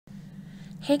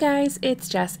Hey guys, it's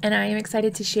Jess, and I am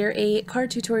excited to share a card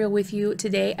tutorial with you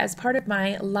today as part of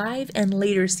my Live and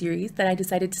Later series that I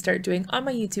decided to start doing on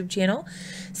my YouTube channel.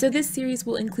 So this series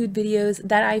will include videos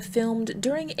that I filmed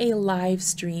during a live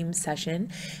stream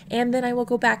session, and then I will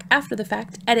go back after the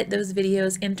fact, edit those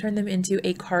videos, and turn them into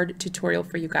a card tutorial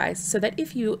for you guys, so that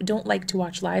if you don't like to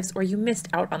watch lives or you missed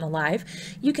out on the live,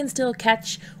 you can still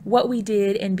catch what we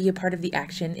did and be a part of the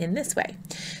action in this way.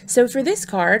 So for this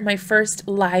card, my first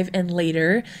Live and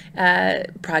Later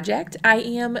project, I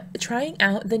am trying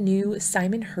out the new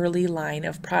Simon Hurley line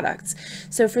of products.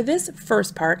 So for this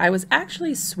first part, I was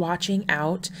actually swatching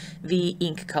out the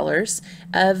ink colors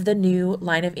of the new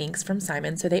line of inks from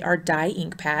Simon. So they are dye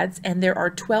ink pads, and there are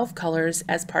 12 colors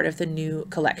as part of the new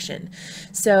collection.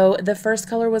 So the first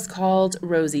color was called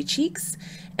Rosy Cheeks,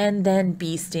 and then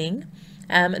Bee Sting.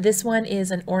 This one is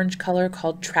an orange color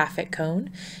called Traffic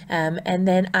Cone, and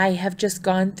then I have just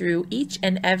gone through each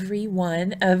and every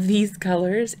one of these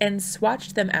colors and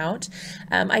swatched them out.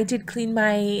 I did clean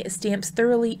my stamps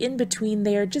thoroughly in between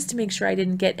there just to make sure I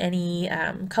didn't get any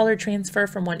color transfer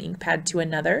from one ink pad to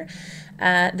another.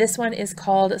 This one is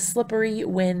called Slippery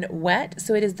When Wet,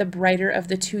 so it is the brighter of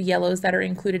the two yellows that are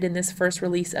included in this first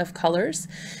release of colors.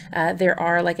 There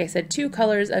are, like I said, two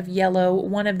colors of yellow.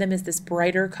 One of them is this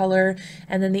brighter color,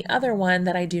 and then the other one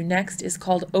that I do next is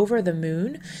called Over the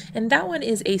Moon, and that one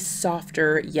is a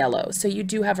softer yellow. So you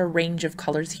do have a range of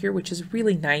colors here, which is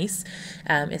really nice,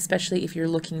 especially if you're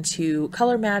looking to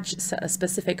color match a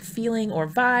specific feeling or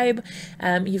vibe.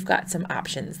 You've got some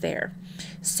options there.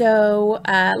 So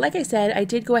like I said, I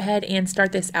did go ahead and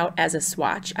start this out as a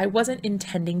swatch. I wasn't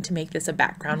intending to make this a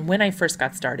background when I first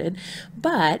got started,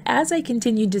 but as I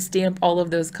continued to stamp all of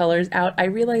those colors out, I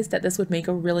realized that this would make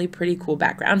a really pretty cool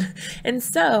background. And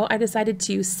so I decided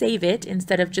to save it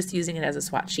instead of just using it as a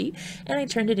swatch sheet, and I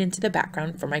turned it into the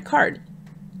background for my card.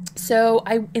 So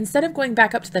instead of going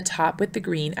back up to the top with the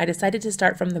green, I decided to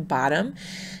start from the bottom.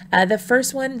 The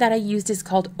first one that I used is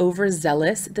called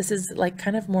Overzealous. This is like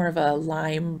kind of more of a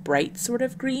lime bright sort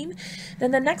of green.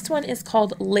 Then the next one is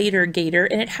called Lator Gator,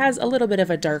 and it has a little bit of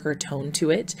a darker tone to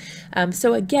it.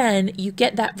 So again, you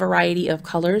get that variety of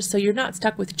colors, so you're not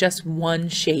stuck with just one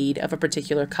shade of a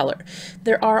particular color.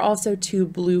 There are also two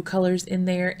blue colors in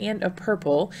there and a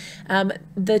purple.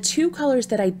 The two colors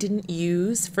that I didn't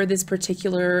use for this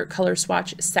particular color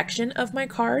swatch section of my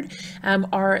card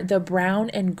are the brown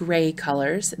and gray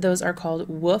colors. Those are called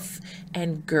Woof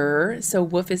and Grr. So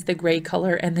Woof is the gray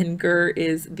color, and then Grr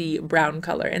is the brown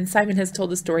color. And Simon has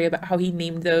told a story about how he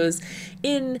named those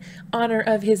in honor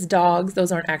of his dogs.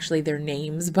 Those aren't actually their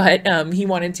names, but he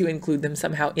wanted to include them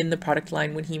somehow in the product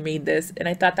line when he made this, and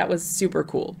I thought that was super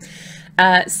cool.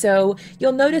 So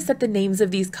you'll notice that the names of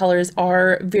these colors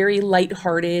are very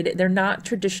lighthearted. They're not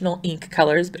traditional ink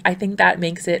colors, but I think that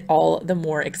makes it all the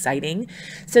more exciting.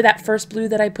 So that first blue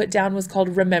that I put down was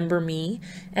called Remember Me,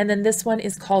 and then this one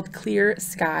is called Clear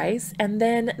Skies, and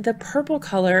then the purple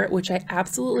color, which I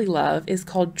absolutely love, is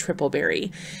called Triple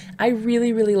Berry. I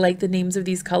really, really like the names of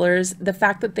these colors. The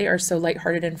fact that they are so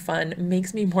lighthearted and fun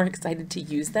makes me more excited to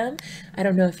use them. I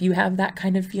don't know if you have that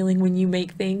kind of feeling when you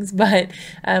make things, but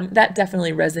that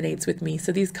definitely resonates with me.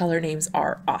 So these color names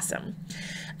are awesome.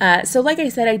 So like I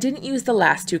said, I didn't use the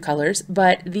last two colors,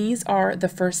 but these are the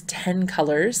first 10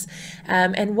 colors.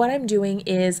 And what I'm doing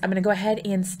is I'm going to go ahead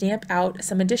and stamp out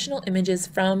some additional images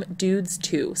from Dudes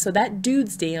 2. So that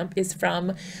Dude stamp is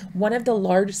from one of the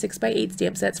large 6x8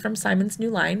 stamp sets from Simon's new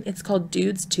line. It's called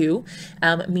Dudes 2,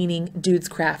 meaning Dudes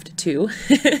Craft 2.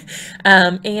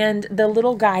 And the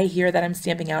little guy here that I'm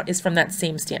stamping out is from that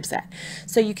same stamp set.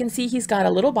 So you can see he's got a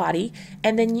little body,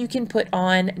 and then you can put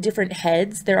on different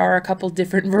heads. There are a couple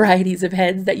different varieties of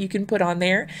heads that you can put on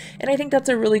there, and I think that's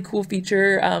a really cool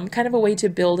feature, kind of a way to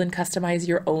build and customize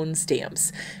your own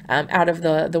stamps out of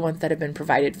the ones that have been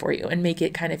provided for you, and make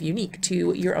it kind of unique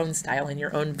to your own style and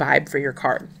your own vibe for your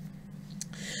card.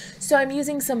 So I'm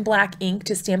using some black ink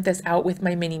to stamp this out with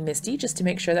my mini Misty, just to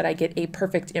make sure that I get a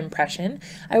perfect impression.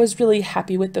 I was really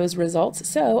happy with those results,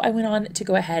 so I went on to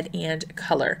go ahead and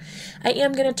color. I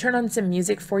am going to turn on some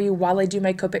music for you while I do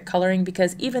my Copic coloring,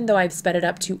 because even though I've sped it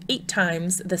up to 8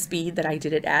 times the speed that I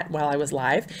did it at while I was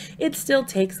live, it still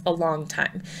takes a long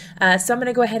time. So I'm going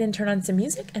to go ahead and turn on some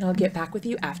music, and I'll get back with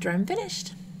you after I'm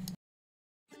finished.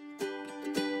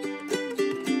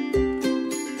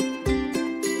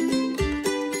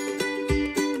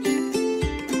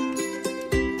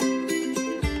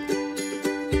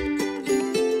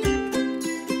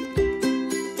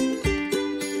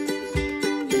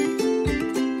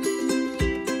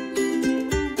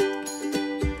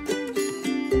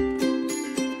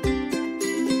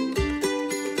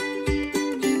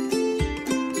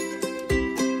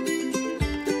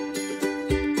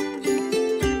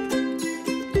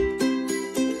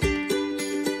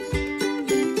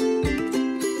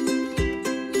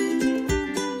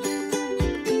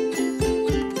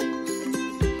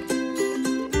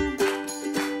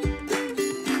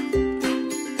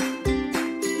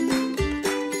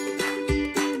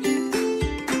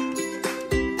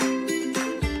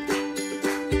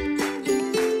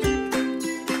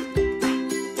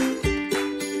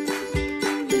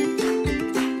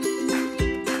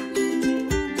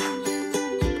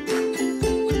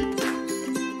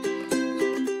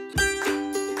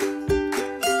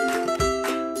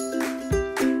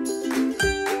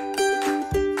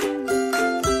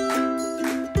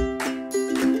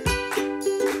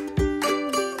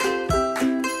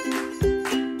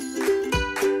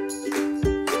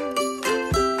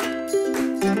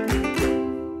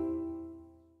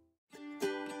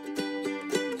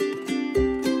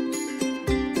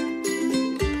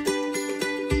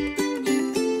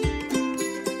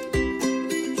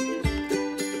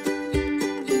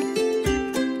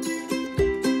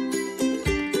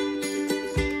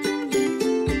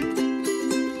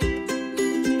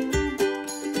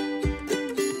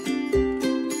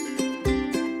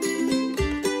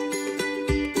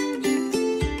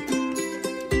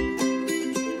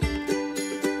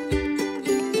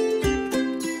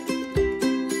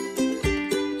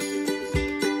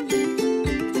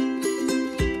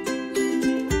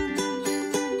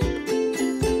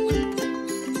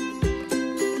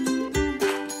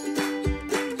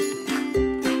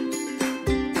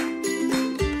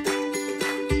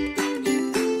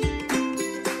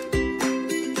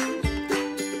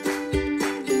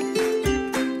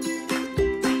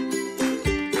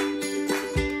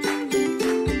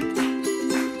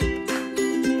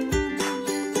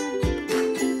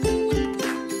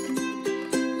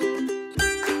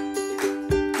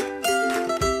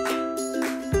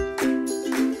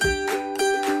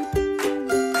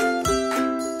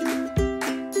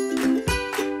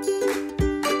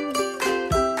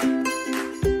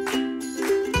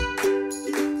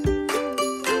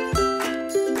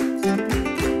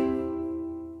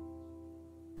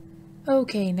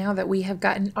 Okay, now that we have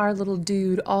gotten our little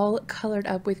dude all colored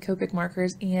up with Copic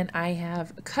markers and I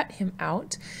have cut him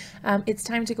out, it's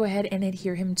time to go ahead and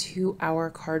adhere him to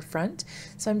our card front.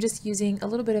 So I'm just using a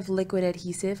little bit of liquid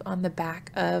adhesive on the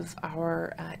back of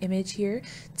our image here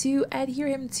to adhere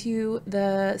him to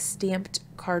the stamped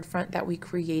card front that we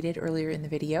created earlier in the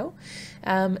video.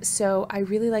 So I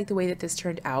really like the way that this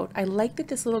turned out. I like that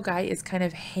this little guy is kind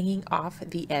of hanging off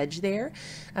the edge there.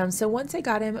 So once I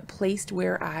got him placed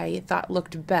where I thought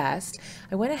looked best,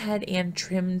 I went ahead and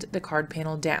trimmed the card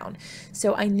panel down.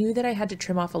 So I knew that I had to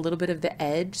trim off a little bit of the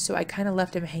edge, so I kind of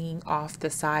left him hanging off the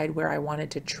side where I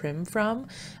wanted to trim from.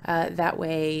 That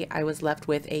way I was left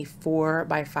with a 4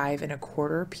 by 5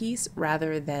 1/4 piece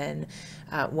rather than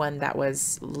one that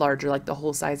was larger, like the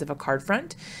whole size of a card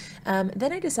front.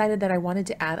 Then I decided that I wanted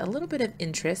to add a little bit of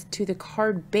interest to the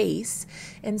card base,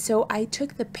 and so I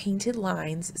took the Painted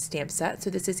Lines stamp set. So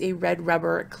this is a red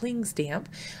rubber cling stamp.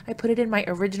 I put it in my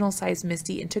original size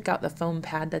Misty and took out the foam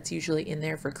pad that's usually in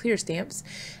there for clear stamps.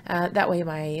 That way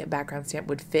my background stamp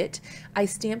would fit. I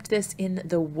stamped this in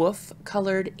the Woof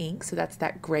colored ink, so that's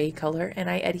that gray color, and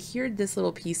I adhered this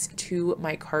little piece to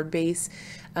my card base.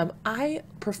 I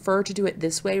prefer to do it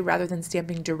this way rather than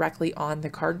stamping directly on the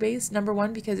card base. Number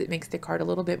one, because it makes the card a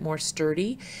little bit more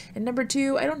sturdy. And number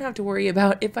two, I don't have to worry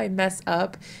about if I mess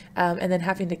up and then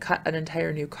having to cut an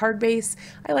entire new card base.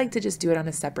 I like to just do it on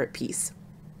a separate piece.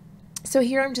 So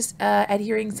here I'm just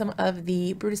adhering some of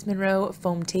the Brutus Monroe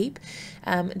foam tape.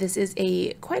 This is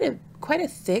quite a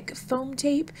thick foam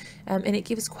tape, and it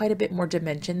gives quite a bit more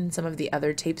dimension than some of the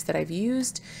other tapes that I've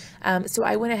used. So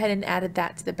I went ahead and added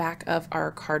that to the back of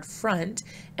our card front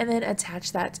and then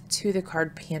attached that to the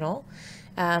card panel.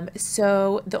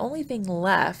 So the only thing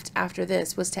left after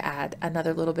this was to add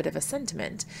another little bit of a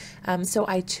sentiment. So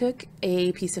I took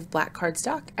a piece of black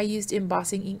cardstock. I used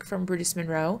embossing ink from Brutus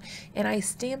Monroe, and I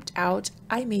stamped out,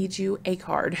 "I made you a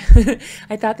card."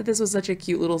 I thought that this was such a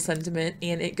cute little sentiment,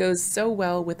 and it goes so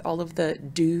well with all of the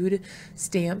dude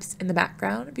stamps in the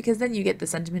background, because then you get the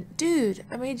sentiment, "Dude,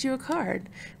 I made you a card,"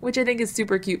 which I think is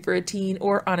super cute for a teen,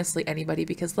 or honestly anybody,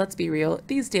 because let's be real,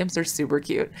 these stamps are super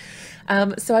cute.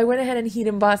 So I went ahead and heat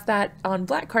embossed that on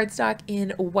black cardstock in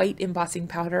white embossing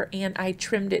powder, and I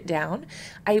trimmed it down.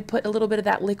 I put a little bit of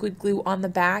that liquid glue on the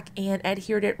back and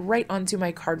adhered it right onto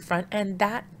my card front, and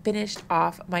that finished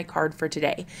off my card for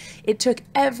today. It took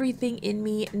everything in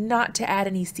me not to add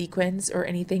any sequins or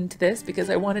anything to this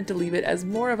because I wanted to leave it as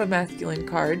more of a masculine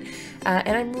card,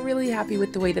 and I'm really happy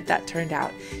with the way that that turned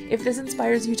out. If this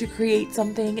inspires you to create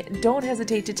something, don't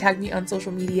hesitate to tag me on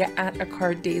social media at A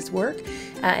Card Day's Work,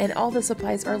 and all the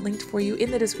supplies are linked for you in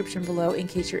the description below in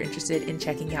case you're interested in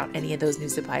checking out any of those new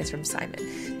supplies from Simon.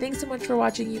 Thanks so much for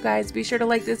watching, you guys. Be sure to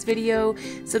like this video,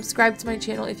 subscribe to my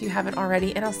channel if you haven't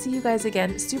already, and I'll see you guys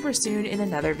again super soon in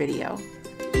another video.